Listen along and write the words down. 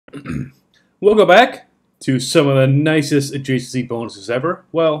We'll go back to some of the nicest adjacency bonuses ever.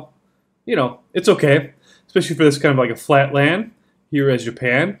 Well, you know, it's okay, especially for this kind of like a flat land. Here is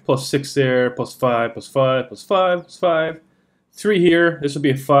Japan, +6 there, +5, +5, +5, +5. 3 here, this will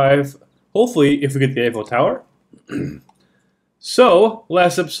be a 5. Hopefully, if we get the Eiffel Tower. So,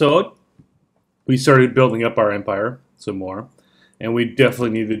 last episode, we started building up our empire some more. And we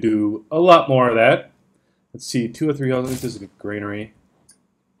definitely need to do a lot more of that. Let's see, 2 or 3 houses. This is a granary.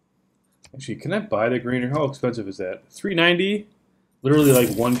 Actually, can I buy the granary? How expensive is that? $3.90? Literally like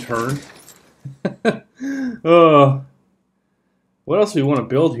 1 turn. Oh. What else do we want to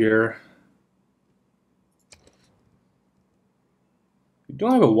build here? We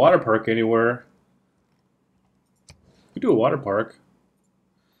don't have a water park anywhere. We do a water park.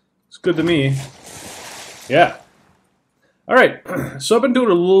 It's good to me. Yeah. Alright, so I've been doing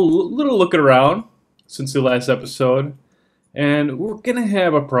a little looking around since the last episode. And we're going to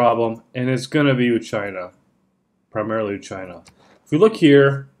have a problem, and it's going to be with China. Primarily with China. If we look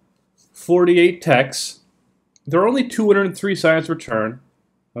here, 48 techs. There are only 203 science per turn,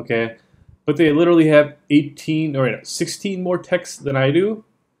 okay? But they literally have 16 more techs than I do.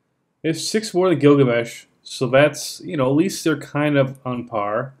 They have 6 more than Gilgamesh, so that's, you know, at least they're kind of on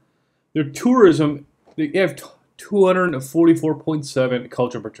par. Their tourism, they have 244.7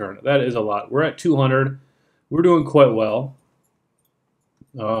 culture per turn. That is a lot. We're at 200. We're doing quite well.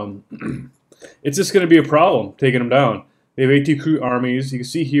 It's just going to be a problem taking them down. They have 18 crew armies. You can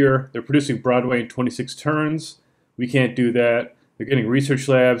see here they're producing Broadway in 26 turns. We can't do that. They're getting research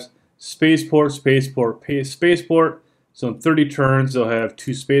labs, spaceport, spaceport, spaceport. So in 30 turns they'll have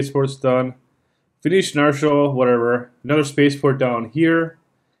 2 spaceports done. Phoenician Arsenal, whatever. Another spaceport down here.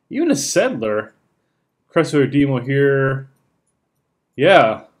 Even a settler. Chrysler Demo here.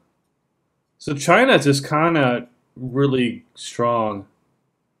 Yeah. So China's just kind of really strong.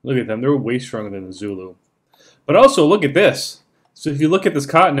 Look at them. They're way stronger than the Zulu. But also, look at this. So if you look at this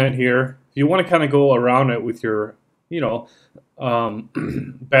continent here, if you want to kind of go around it with your, you know,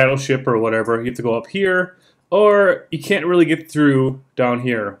 battleship or whatever, you have to go up here. Or you can't really get through down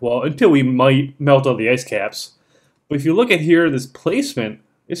here. Well, until we might melt all the ice caps. But if you look at here, this placement,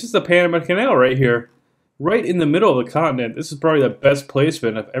 this is the Panama Canal right here. Right in the middle of the continent. This is probably the best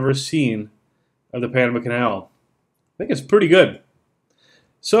placement I've ever seen of the Panama Canal. I think it's pretty good.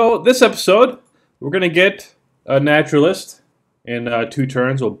 So this episode, we're going to get a naturalist in 2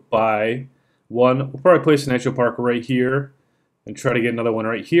 turns. We'll buy one. We'll probably place a natural park right here and try to get another one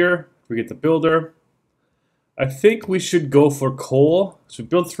right here. We get the builder. I think we should go for coal. So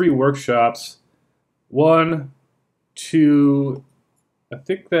build 3 workshops. 1, 2, I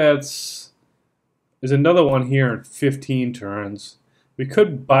think there's another one here in 15 turns. We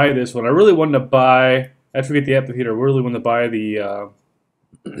could buy this one. I really wanted to buy, after we get the amphitheater, I really wanted to buy the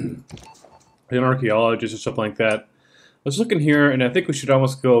an archaeologist or something like that. I was looking here, and I think we should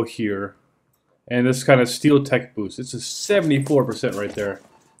almost go here. And this kind of steel tech boost. It's a 74% right there.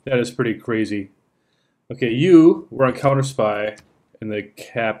 That is pretty crazy. Okay, we're on counter spy in the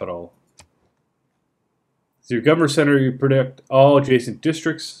capital. So your government center, you predict all adjacent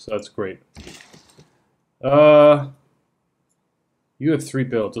districts, so that's great. You have 3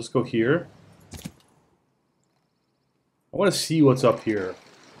 builds. Let's go here. I want to see what's up here.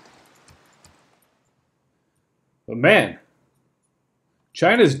 But man,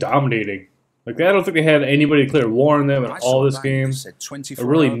 China's dominating. Like, I don't think they had anybody declare war on them in all this game. Or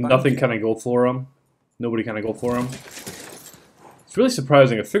really nothing kind of go for them. Nobody kind of go for them. It's really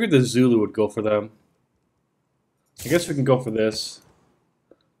surprising. I figured the Zulu would go for them. I guess we can go for this.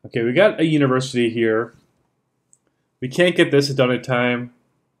 Okay, we got a university here. We can't get this done in time.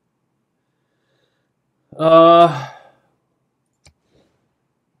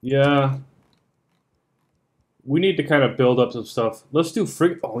 Yeah. We need to kind of build up some stuff. Let's do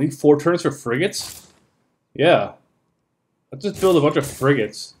only 4 turns for frigates? Yeah. Let's just build a bunch of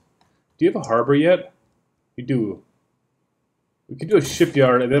frigates. Do you have a harbor yet? We do. We could do a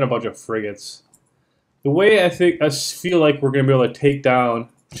shipyard and then a bunch of frigates. The way I feel like we're going to be able to take down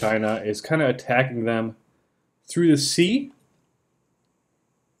China is kind of attacking them through the sea.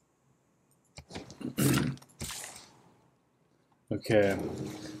 Okay.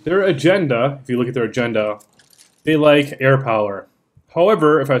 Their agenda, if you look at their agenda, they like air power.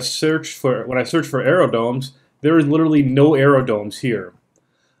 However, when I search for aerodomes, there is literally no aerodomes here.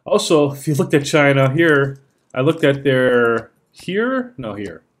 Also, if you looked at China here, I looked at their here.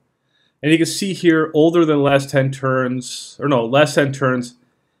 And you can see here, older than last 10 turns, last 10 turns,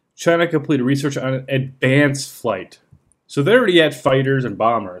 China completed research on advanced flight. So they already had fighters and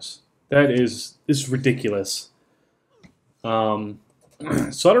bombers. That is ridiculous.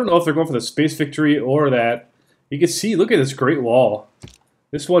 So I don't know if they're going for the space victory or that. You can see, look at this great wall.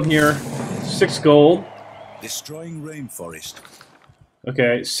 This one here, 6 gold. Destroying rainforest.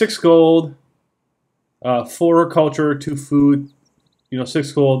 Okay, 6 gold, 4 culture, 2 food,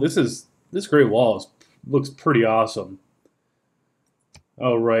 6 gold. This great wall looks pretty awesome.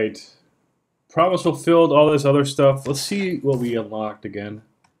 All right, promise fulfilled. All this other stuff. Let's see what we unlocked again.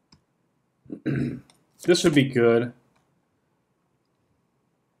 This should be good.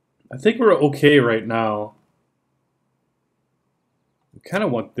 I think we're okay right now. We kind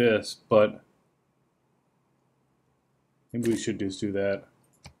of want this, but maybe we should just do that.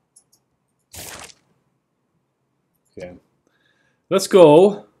 Okay. Let's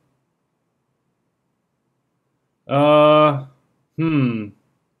go.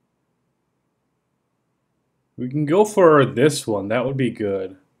 We can go for this one. That would be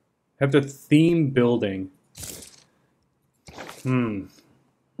good. Have the theme building.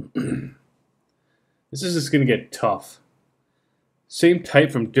 This is just gonna get tough. Same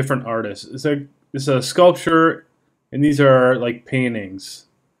type from different artists. It's a sculpture, and these are like paintings,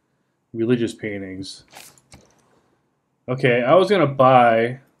 religious paintings. Okay, I was gonna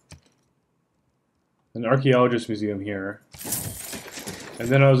buy an archaeologist museum here, and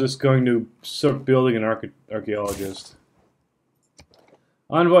then I was just going to start building an archaeologist.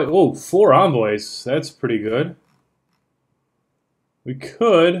 Envoy. Oh, 4 envoys. That's pretty good. We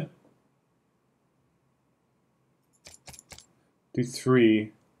could do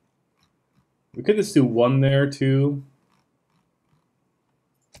 3. We could just do 1 there too.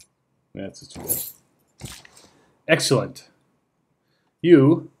 That's just too good. Excellent.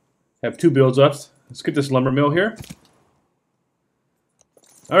 You have 2 builds left. Let's get this lumber mill here.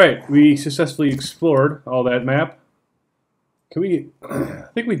 Alright, we successfully explored all that map. Can we... I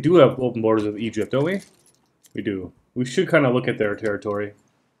think we do have open borders with Egypt, don't we? We do. We should kind of look at their territory.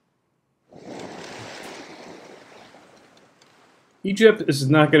 Egypt is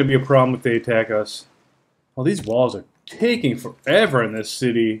not going to be a problem if they attack us. Oh, these walls are taking forever in this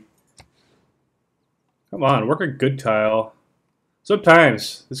city. Come on, work a good tile.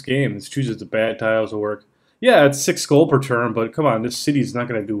 Sometimes this game chooses the bad tiles to work. Yeah, it's 6 gold per turn, but come on, this city's not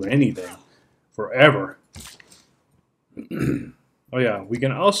going to do anything forever. Oh yeah, we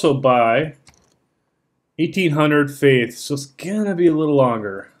can also buy 1800 faith, so it's going to be a little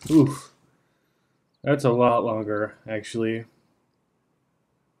longer. Oof. That's a lot longer, actually.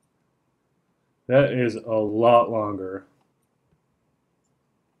 That is a lot longer.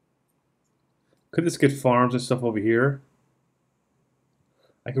 Could this get farms and stuff over here?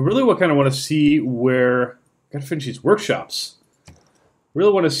 I could really kind of want to see where... Gotta finish these workshops.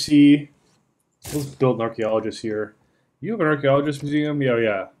 Really want to see... Let's build an archaeologist here. You have an archaeologist museum? Yeah,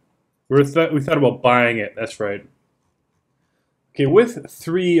 yeah. We thought about buying it. That's right. Okay, with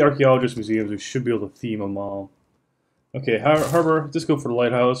 3 archaeologist museums, we should be able to theme them all. Okay, harbor. Just go for the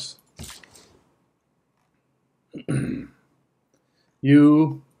lighthouse.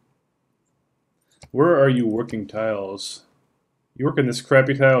 You... Where are you working tiles? You work in this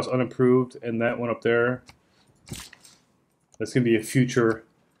crappy tile, it's unimproved, and that one up there. That's going to be a future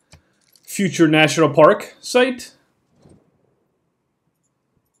national park site.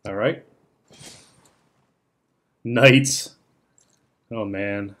 Alright. Knights. Oh,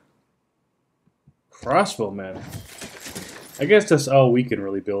 man. Crossbowmen. I guess that's all we can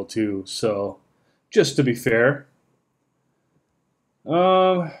really build, too, so... Just to be fair.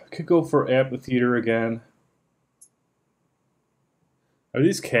 Could go for amphitheater again. Are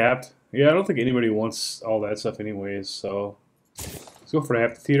these capped? Yeah, I don't think anybody wants all that stuff anyways, so... Let's go for an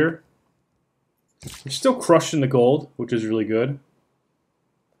amphitheater. We're still crushing the gold, which is really good.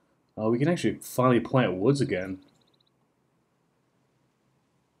 We can actually finally plant woods again.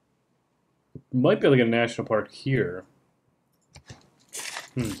 Might be like a national park here.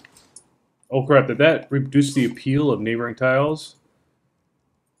 Oh crap, did that reduce the appeal of neighboring tiles?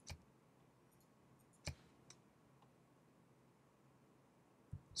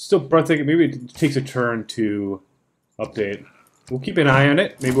 Still breathtaking. Maybe it takes a turn to update. We'll keep an eye on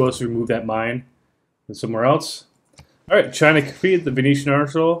it. Maybe we'll just remove that mine and somewhere else. Alright, China completed the Venetian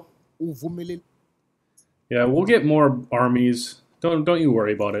arsenal. Yeah, we'll get more armies. Don't you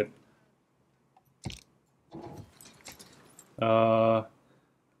worry about it.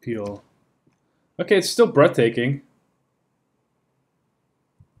 Appeal. Okay, it's still breathtaking.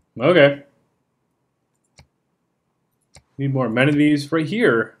 Okay. Need more amenities right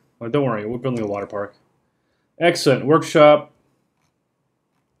here. Oh, don't worry, we're building a water park. Excellent. Workshop.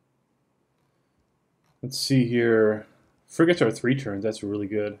 Let's see here. Frigates are 3 turns. That's really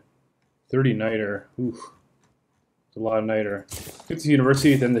good. 30 Nighter. Oof. It's a lot of niter. Get to the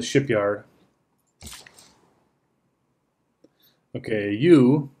university, then the shipyard. Okay,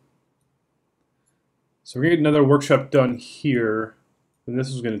 you. So we're gonna get another workshop done here. And this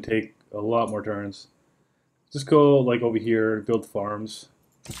is gonna take a lot more turns. Just go like over here and build farms.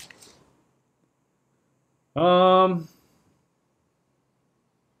 I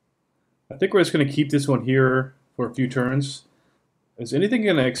think we're just gonna keep this one here for a few turns. Is anything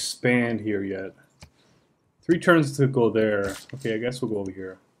gonna expand here yet? 3 turns to go there. Okay, I guess we'll go over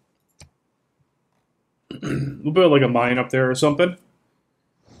here. We'll build like a mine up there or something.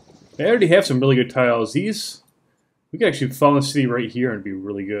 I already have some really good tiles. These, we can actually fall in the city right here and be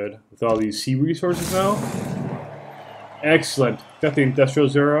really good with all these sea resources now. Excellent. Got the industrial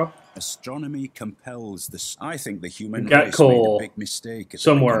zero. Astronomy compels this. I think the human Got race coal made a big mistake.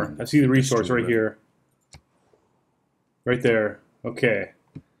 somewhere. I see the resource right here. Right there. Okay.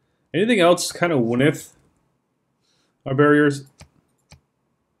 Anything else kind of winneth our barriers?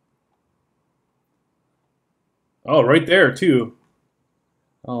 Oh, right there too.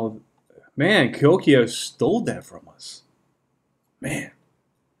 Oh, man, Kyokia stole that from us. Man.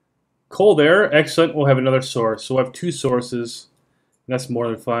 Coal there. Excellent. We'll have another source. So we'll have 2 sources. That's more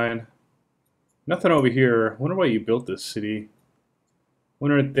than fine. Nothing over here. Wonder why you built this city.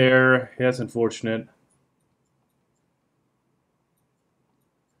 One right there. Yeah, that's unfortunate.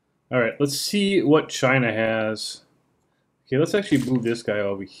 Alright, let's see what China has. Okay, let's actually move this guy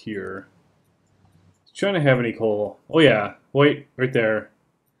over here. Does China have any coal? Oh yeah. Wait, right there.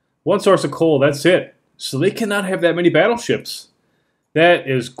 1 source of coal, that's it. So they cannot have that many battleships. That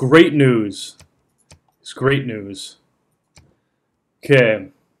is great news. It's great news. Okay.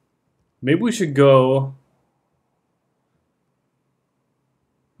 Maybe we should go...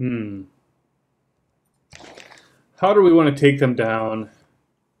 How do we want to take them down?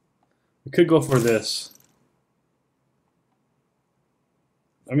 We could go for this.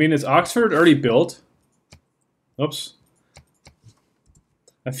 I mean, is Oxford already built? Oops.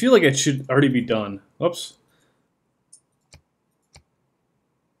 I feel like it should already be done. Oops.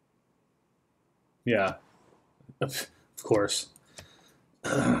 Yeah. Of course.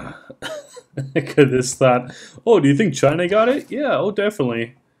 I could have just thought, oh, do you think China got it? Yeah, oh,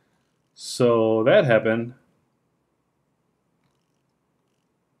 definitely. So that happened.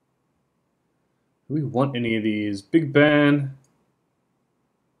 Do we want any of these? Big Ben.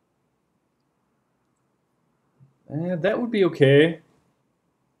 That would be okay.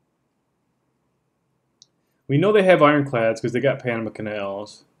 We know they have ironclads because they got Panama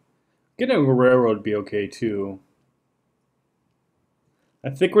Canals. Getting a railroad would be okay too. I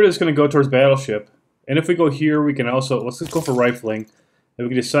think we're just going to go towards battleship. And if we go here, we can also... Let's just go for rifling. And we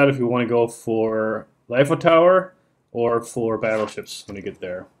can decide if we want to go for Eiffel Tower or for battleships when we get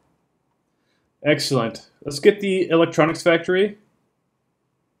there. Excellent. Let's get the electronics factory.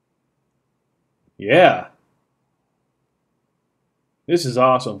 Yeah. This is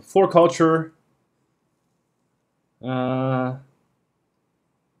awesome. 4 culture. And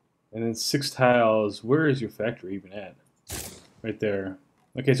then 6 tiles. Where is your factory even at? Right there.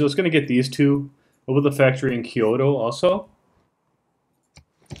 Okay, so it's going to get these 2 over the factory in Kyoto also.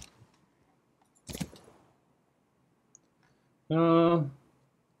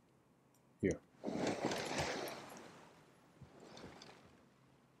 Here.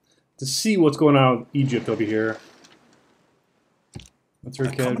 To see what's going on with Egypt over here. What's our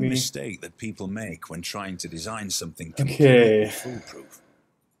academy? A common mistake that people make when trying to design something completely foolproof.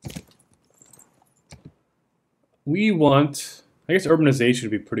 We want... I guess urbanization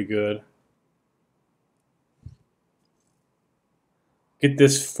would be pretty good. Get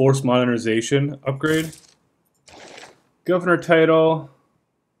this forced modernization upgrade. Governor title.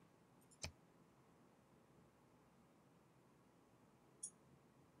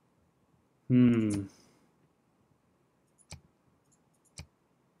 I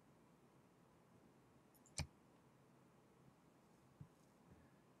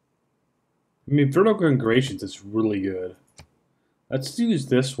mean, vertical integrations is really good. Let's use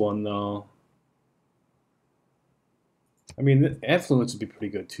this one, though. I mean, the affluence would be pretty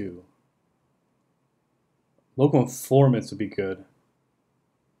good, too. Local informants would be good.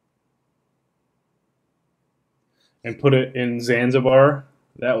 And put it in Zanzibar.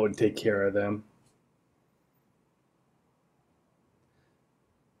 That would take care of them.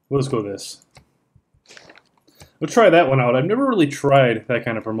 Let's go with this. We'll try that one out. I've never really tried that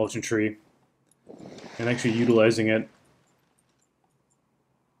kind of promotion tree. And actually utilizing it.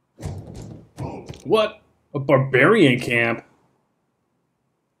 What? A barbarian camp?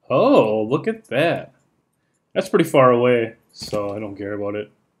 Oh, look at that. That's pretty far away, so I don't care about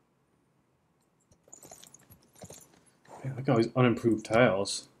it. Man, look at all these unimproved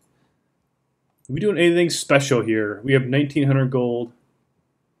tiles. Are we doing anything special here? We have 1900 gold.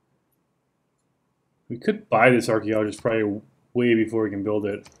 We could buy this archaeologist probably way before we can build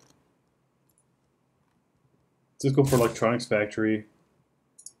it. Let's just go for electronics factory.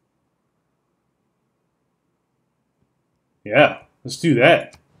 Yeah, let's do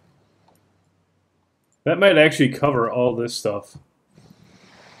that. That might actually cover all this stuff.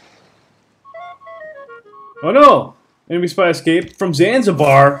 Oh no! Enemy spy escaped from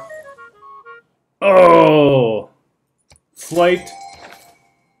Zanzibar. Oh! Flight.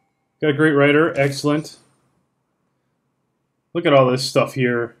 Got a great writer. Excellent. Look at all this stuff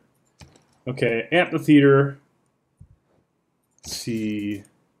here. Okay, amphitheater. Let's see.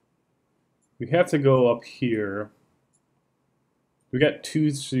 We have to go up here. We got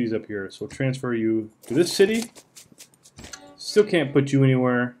 2 cities up here, so we'll transfer you to this city. Still can't put you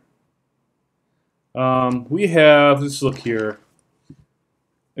anywhere. We have, let's look here.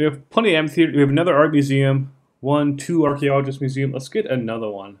 We have plenty of amphitheater. We have another art museum. 1, 2 archaeologist museum. Let's get another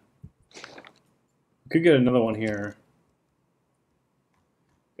one. We could get another one here.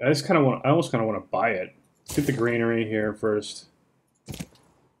 I almost kind of want to buy it. Let's get the granary here first.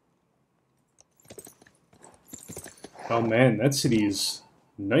 Oh man, that city is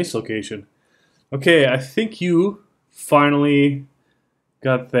a nice location. Okay, I think you finally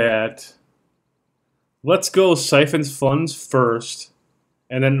got that. Let's go siphons funds first,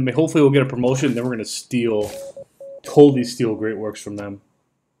 and then hopefully we'll get a promotion. Then we're gonna totally steal Great Works from them.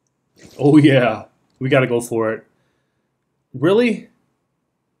 Oh yeah, we gotta go for it. Really?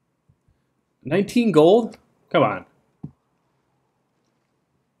 19 gold? Come on.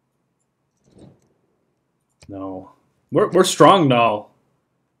 No. We're strong now.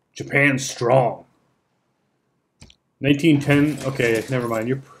 Japan's strong. 1910. Okay, never mind.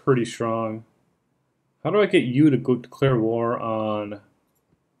 You're pretty strong. How do I get you to go declare war on...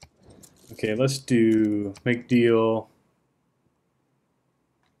 Okay, let's do... Make deal.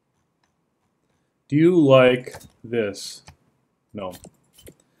 Do you like this? No.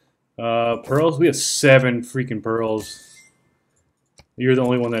 Pearls? We have 7 freaking pearls. You're the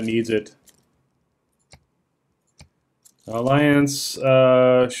only one that needs it. Alliance,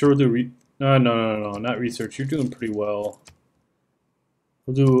 sure we'll do no, not research. You're doing pretty well.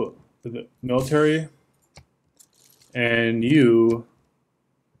 We'll do the military. And you...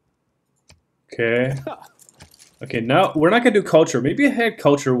 Okay. Okay, now we're not going to do culture. Maybe I had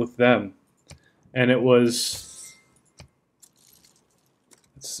culture with them. And it was...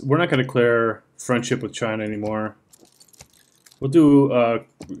 we're not going to declare friendship with China anymore. We'll do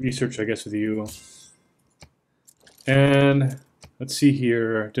research, I guess, with you. And let's see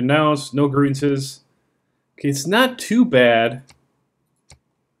here. Denounce, no grievances. Okay, it's not too bad.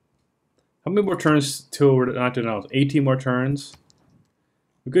 How many more turns till we're not denounced? 18 more turns.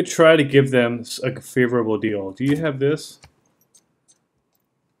 We could try to give them a favorable deal. Do you have this?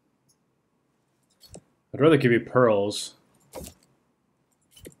 I'd rather give you pearls.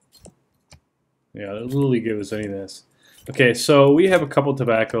 Yeah, they'll literally give us any of this. Okay, so we have a couple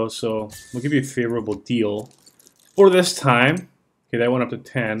tobacco, so we'll give you a favorable deal. For this time. Okay, that went up to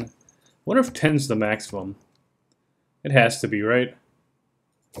 10. I wonder if 10's the maximum. It has to be, right?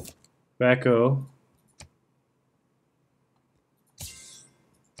 Tobacco.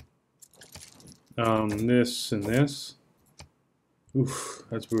 This and this. Oof,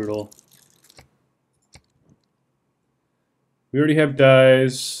 that's brutal. We already have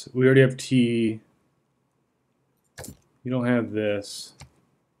dyes. We already have tea. You don't have this.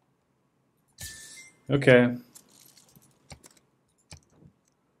 Okay.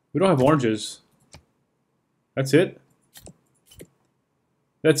 We don't have oranges. That's it?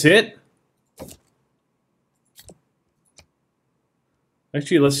 That's it?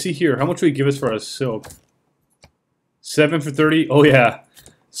 Actually, let's see here. How much will you give us for our silk? 7 for 30? Oh, yeah.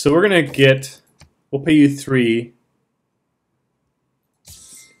 So we're going to get... We'll pay you 3.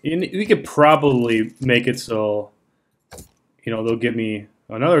 And we could probably make it so... You know, they'll give me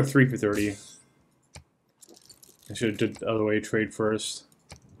another 3 for 30. I should have did the other way, trade first.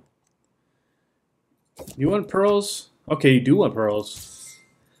 You want pearls? Okay, you do want pearls.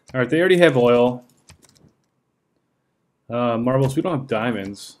 Alright, they already have oil. Marbles, we don't have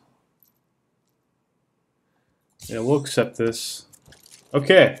diamonds. Yeah, we'll accept this.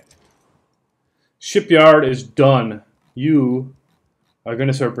 Okay. Shipyard is done. You are going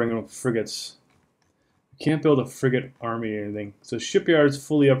to start bringing up frigates. You can't build a frigate army or anything. So shipyard is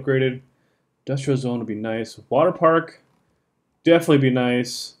fully upgraded. Industrial zone would be nice. Water park, definitely be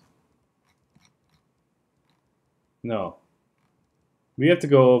nice. No. We have to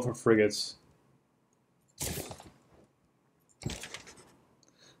go for frigates.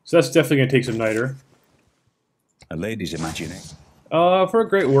 So that's definitely going to take some niter. A lady's imagination. For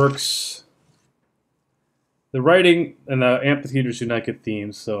great works, the writing and the amphitheaters do not get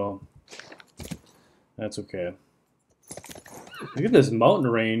themes, so that's okay. Look at this mountain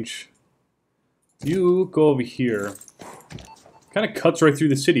range. You go over here. Kind of cuts right through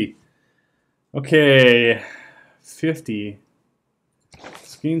the city. Okay, 50.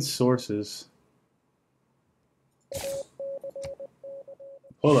 Let's gain sources.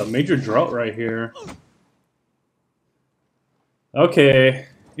 Hold up, major drought right here. Okay,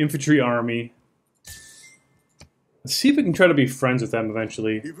 infantry army. Let's see if we can try to be friends with them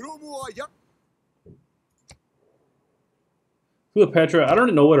eventually. Cleopatra, I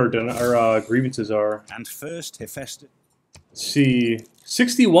don't know what our grievances are. And first, Hephaestus. Let's see,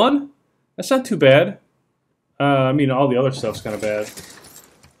 61? That's not too bad. I mean, all the other stuff's kind of bad.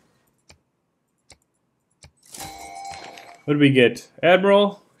 What did we get?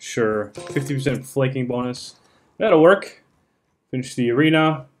 Admiral? Sure. 50% flanking bonus. That'll work. Finish the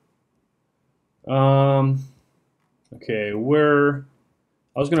arena. Okay, where...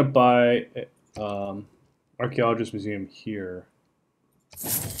 I was going to buy Archaeologist Museum here.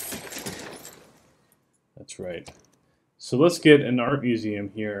 That's right. So let's get an art museum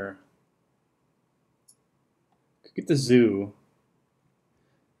here. Could get the zoo.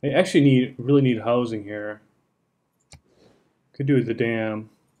 They actually really need housing here. Could do the dam.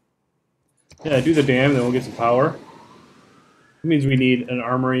 Yeah, do the dam, then we'll get some power. It means we need an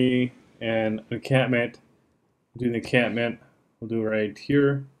armory and an encampment. We'll do the encampment. We'll do it right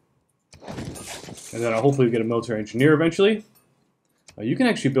here. And then I'll hopefully get a military engineer eventually. You can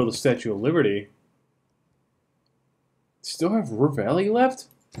actually build a Statue of Liberty. Still have Ruhr Valley left?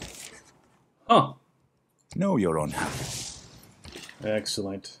 Huh. No, you're unhappy.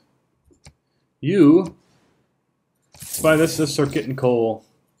 Excellent. You... Let's buy this circuit and coal.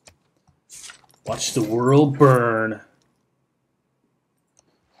 Watch the world burn.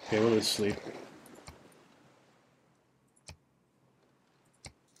 Okay, we'll just sleep.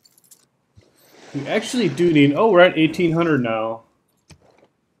 We actually do need... Oh, we're at 1800 now.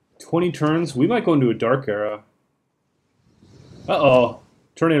 20 turns. We might go into a dark era. Uh-oh.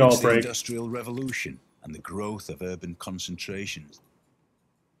 Tornado It's the outbreak. Industrial Revolution and the growth of urban concentrations.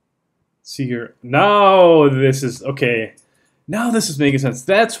 See here. Now this is... Okay. Now this is making sense.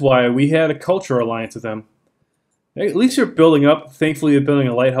 That's why we had a cultural alliance with them. At least they're building up. Thankfully, they're building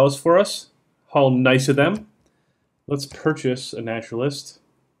a lighthouse for us. How nice of them. Let's purchase a naturalist.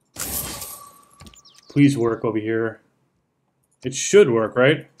 Please work over here. It should work,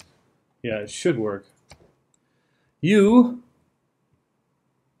 right? Yeah, it should work. You...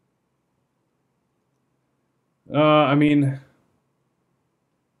 I mean...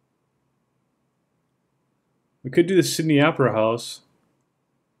 We could do the Sydney Opera House.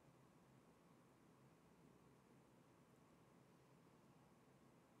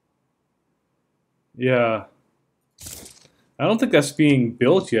 Yeah. I don't think that's being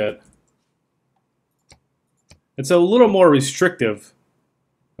built yet. It's a little more restrictive.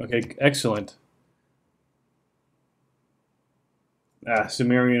 Okay, excellent.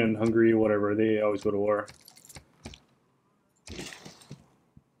 Sumerian and Hungary, whatever. They always go to war.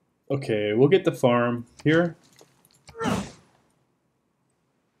 Okay, we'll get the farm here.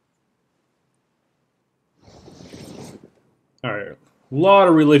 Alright, a lot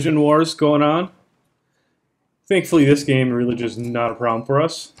of religion wars going on. Thankfully, this game, religion is not a problem for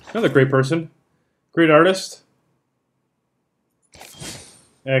us. Another great person. Great artist.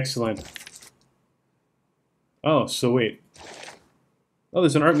 Excellent. Oh, so wait. Oh,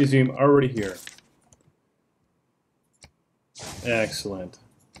 there's an art museum already here. Excellent.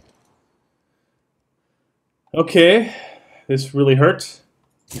 Okay, this really hurt.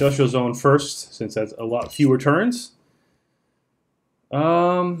 Industrial zone first, since that's a lot fewer turns.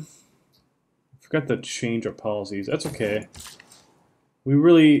 Forgot to change our policies. That's okay. We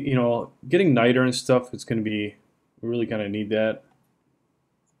really, you know, getting niter and stuff is going to be, we really kind of need that.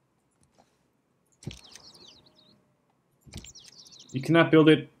 You cannot build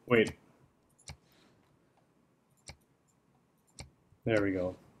it. Wait. There we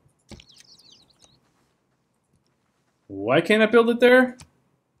go. Why can't I build it there?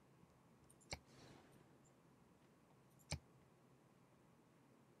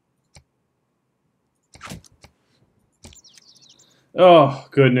 Oh,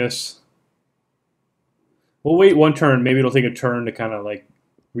 goodness. We'll wait one turn. Maybe it'll take a turn to kind of like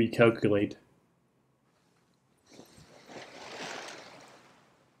recalculate.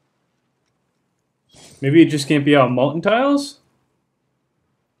 Maybe it just can't be out mountain tiles?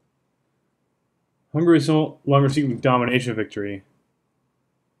 Hungary is no longer seeking domination victory.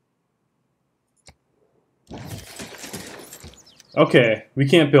 Okay, we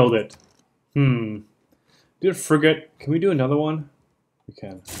can't build it. Did forget. Can we do another one? We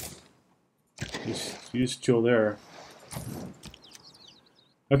can. You just chill there.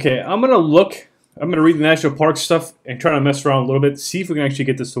 Okay, I'm gonna look. I'm gonna read the national park stuff and try to mess around a little bit. See if we can actually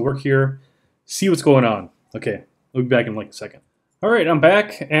get this to work here. See what's going on. Okay, we'll be back in like a second. All right, I'm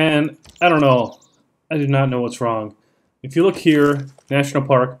back, and I don't know. I do not know what's wrong. If you look here, national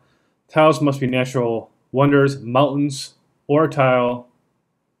park, tiles must be natural wonders, mountains, or a tile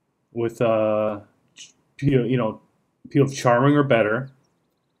with peel of charming or better.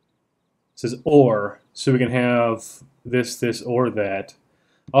 It says or, so we can have this, or that.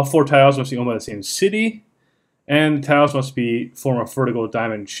 All 4 tiles must be owned by the same city, and the tiles must form a vertical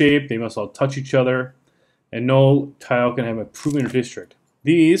diamond shape. They must all touch each other, and no tile can have a improvement or district.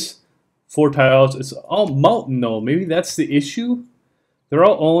 These 4 tiles, it's all mountain though. Maybe that's the issue. They're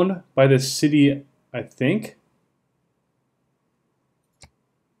all owned by the city, I think.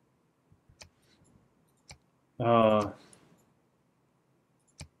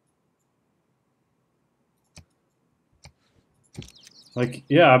 Like,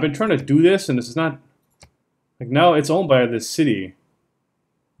 yeah, I've been trying to do this, and this is not... Like, now it's owned by this city.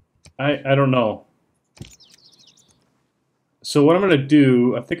 I don't know. So what I'm going to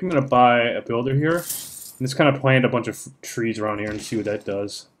do, I think I'm going to buy a builder here. And just kind of plant a bunch of trees around here and see what that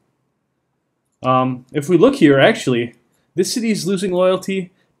does. If we look here, actually, this city's losing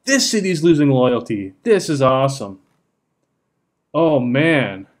loyalty. This city's losing loyalty. This is awesome. Oh,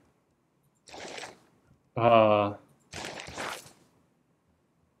 man.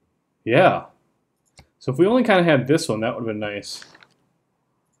 Yeah. So if we only kind of had this one, that would have been nice.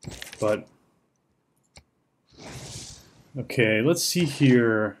 But... Okay, let's see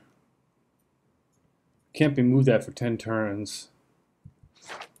here. Can't be moved that for 10 turns.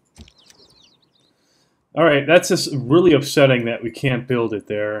 Alright, that's just really upsetting that we can't build it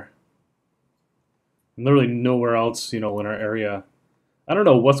there. And literally nowhere else, in our area. I don't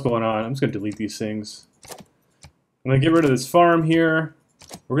know what's going on. I'm just going to delete these things. I'm going to get rid of this farm here.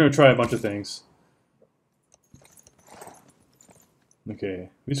 We're going to try a bunch of things. Okay,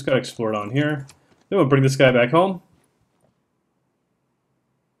 we just got to explore down here. Then we'll bring this guy back home.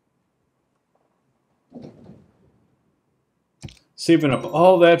 Saving up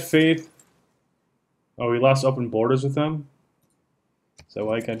all that faith. Oh, we lost open borders with them? Is that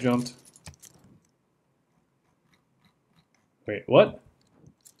why I got jumped? Wait, what?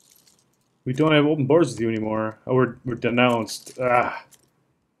 We don't have open borders with you anymore. Oh, we're denounced. Ah.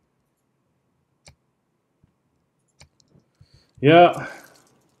 Yeah.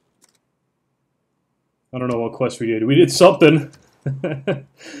 I don't know what quest we did. We did something.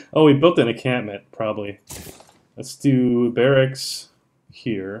 Oh, we built an encampment, probably. Let's do barracks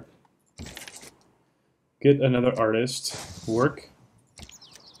here. Get another artist. Work.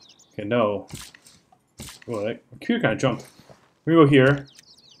 Okay, no. Oh, that computer kind of jumped. We're going to go here.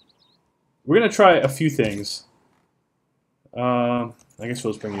 We're going to try a few things. I guess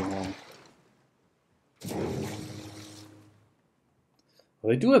we'll just bring you home. Well,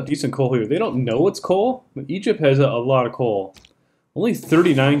 they do have decent coal here. They don't know it's coal, but Egypt has a lot of coal. Only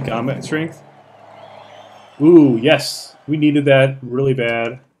 39 combat strength. Ooh, yes. We needed that really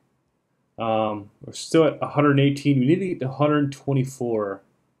bad. We're still at 118. We need to get to 124.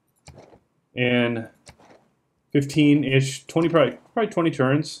 And 15-ish, 20, probably 20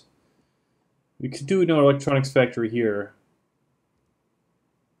 turns. We could do an electronics factory here.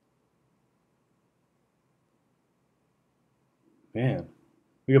 Man.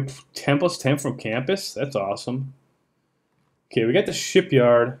 We got 10 plus 10 from campus? That's awesome. Okay, we got the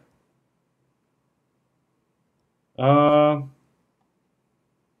shipyard. I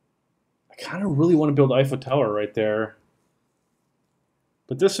kind of really want to build Eiffel Tower right there.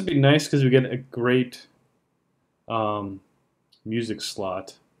 But this would be nice because we get a great music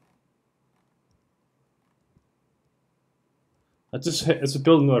slot. Let's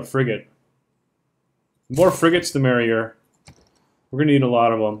build another frigate. The more frigates, the merrier. We're going to need a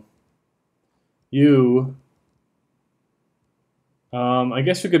lot of them. I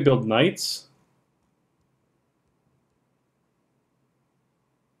guess we could build knights.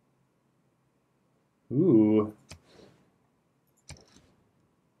 Ooh.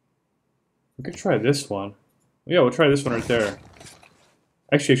 We could try this one. Yeah, we'll try this one right there.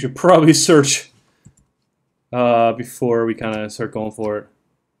 Actually, I should probably search before we kind of start going for it.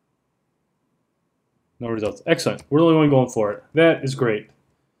 No results. Excellent. We're the only one going for it. That is great.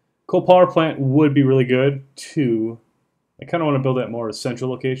 Coal power plant would be really good, too. I kind of want to build that more at a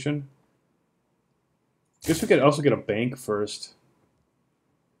central location. I guess we could also get a bank first.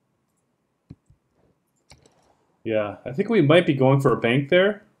 Yeah, I think we might be going for a bank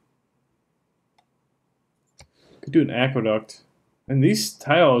there. Could do an aqueduct. And these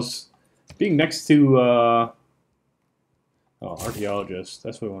tiles, being next to, oh, archaeologist,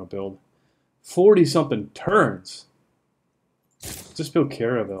 that's what we want to build. 40-something turns. Just build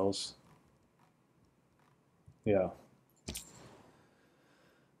caravels. Yeah.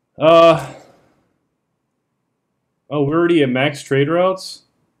 Oh, we're already at max trade routes?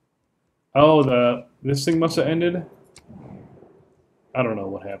 Oh, this thing must have ended? I don't know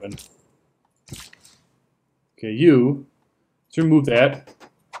what happened. Okay, let's remove that.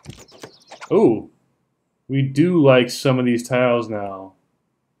 Oh, we do like some of these tiles now.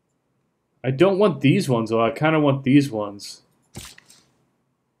 I don't want these ones, though. I kind of want these ones.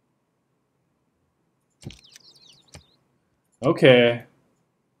 Okay.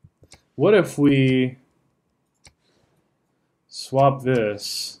 What if we swap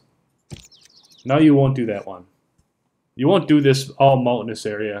this? Now you won't do that one. You won't do this all mountainous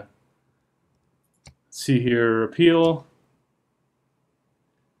area. Let's see here. Appeal.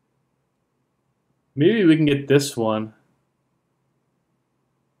 Maybe we can get this one.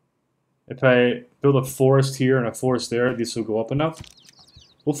 If I build a forest here and a forest there, this will go up enough.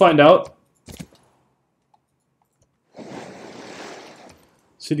 We'll find out.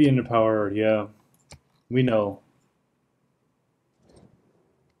 City underpowered, yeah. We know.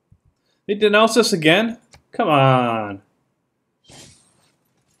 They denounced us again? Come on.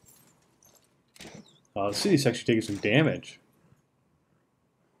 Oh, the city's actually taking some damage.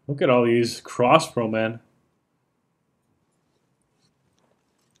 Look at all these crossbow men.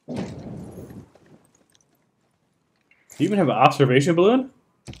 You even have an observation balloon?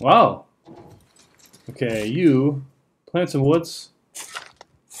 Wow. Okay, you plant some woods.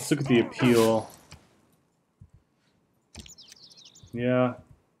 Let's look at the appeal. Yeah.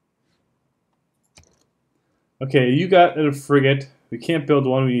 Okay, you got a frigate. We can't build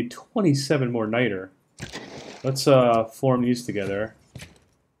one. We need 27 more niter. Let's form these together.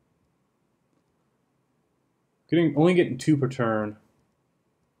 Only getting 2 per turn.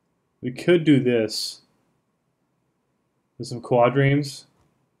 We could do this. There's some quadremes.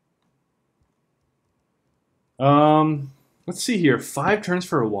 Let's see here. 5 turns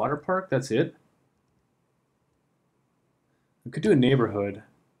for a water park. That's it. We could do a neighborhood.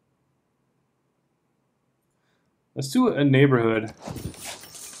 Let's do a neighborhood.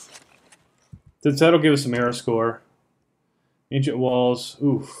 That'll give us some error score. Ancient walls.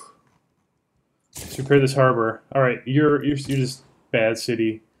 Oof. Let's repair this harbor. All right, you're just bad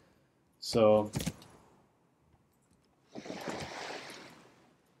city. So.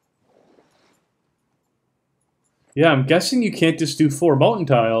 Yeah, I'm guessing you can't just do 4 mountain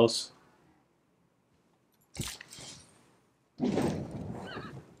tiles.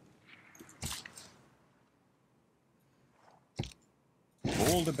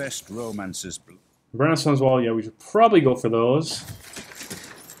 All the best romances. Renaissance wall, yeah, we should probably go for those.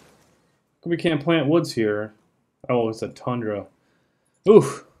 We can't plant woods here. Oh, it's a tundra.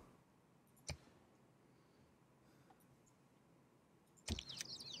 Oof.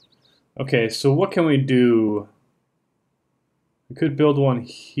 Okay, so what can we do? We could build one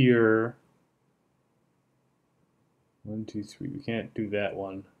here. 1, 2, 3. We can't do that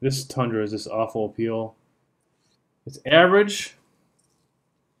one. This tundra is this awful appeal. It's average.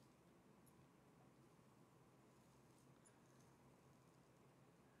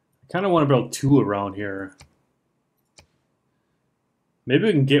 I kind of want to build 2 around here. Maybe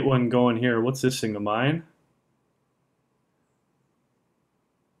we can get one going here. What's this thing of mine?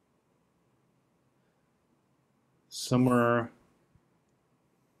 Somewhere.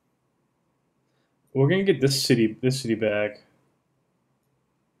 We're gonna get this city back.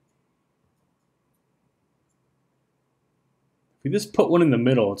 If we just put one in the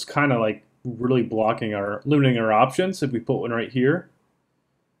middle, it's kind of like really limiting our options. If we put one right here,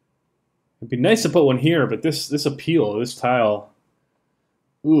 it'd be nice to put one here, but this appeal, this tile,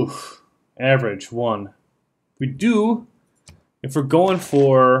 oof, average 1. If we're going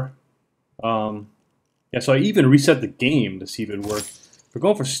for, yeah. So I even reset the game to see if it worked. If we're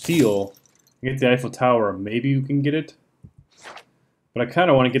going for steel. Get the Eiffel Tower. Maybe you can get it. But I kind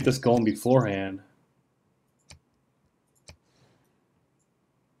of want to get this going beforehand.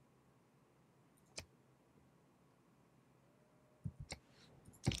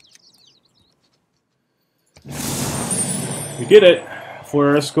 We did it.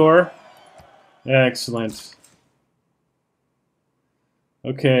 4 score. Excellent.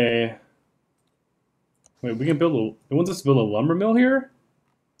 Okay. Wait, we can build it wants us to build a lumber mill here?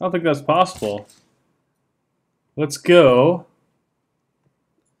 I don't think that's possible. Let's go.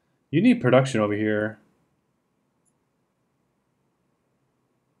 You need production over here.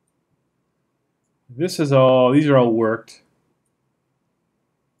 This is all, these are all worked.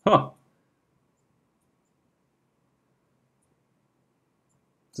 Huh.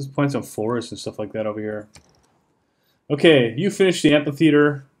 Just plant some forests and stuff like that over here. Okay, you finished the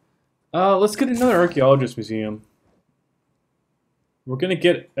amphitheater. Let's get another archaeologist museum. We're gonna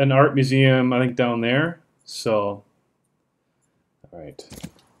get an art museum, I think, down there. So, all right.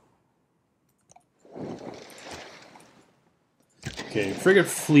 Okay, frigate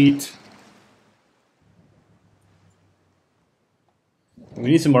fleet. We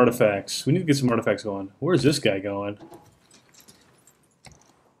need some artifacts. We need to get some artifacts going. Where's this guy going?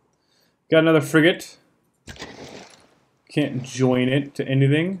 Got another frigate. Can't join it to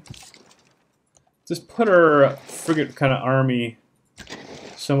anything. Just put our frigate kind of army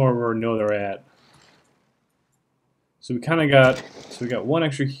somewhere where we know they're at. So we kind of got, so we got one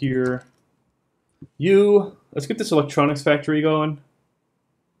extra here. Let's get this electronics factory going.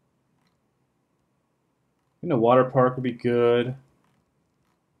 The water park would be good.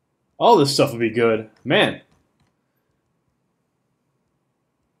 All this stuff would be good. Man.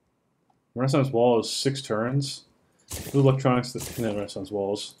 Renaissance wall is 6 turns. Do electronics in the Renaissance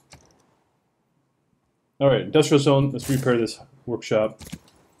walls. Alright, industrial zone. Let's repair this workshop.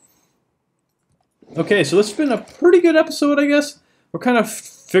 Okay, so this has been a pretty good episode, I guess. We're kind of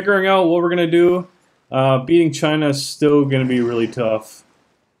figuring out what we're going to do. Beating China is still going to be really tough.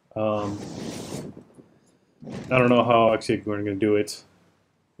 I don't know how actually we're going to do it.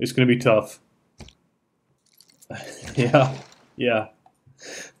 It's going to be tough. yeah.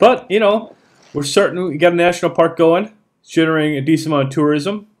 But, you know, we're starting, we got a national park going. It's generating a decent amount of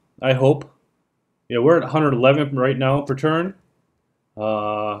tourism, I hope. Yeah, we're at 111 right now per turn.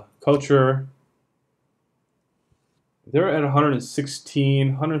 Culture, they're at 116,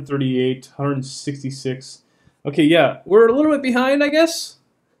 138, 166. Okay, yeah, we're a little bit behind, I guess.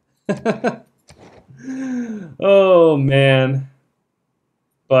 Oh, man.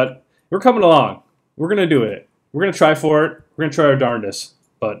 But we're coming along. We're going to do it. We're going to try for it. We're going to try our darndest.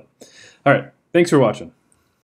 But, all right, thanks for watching.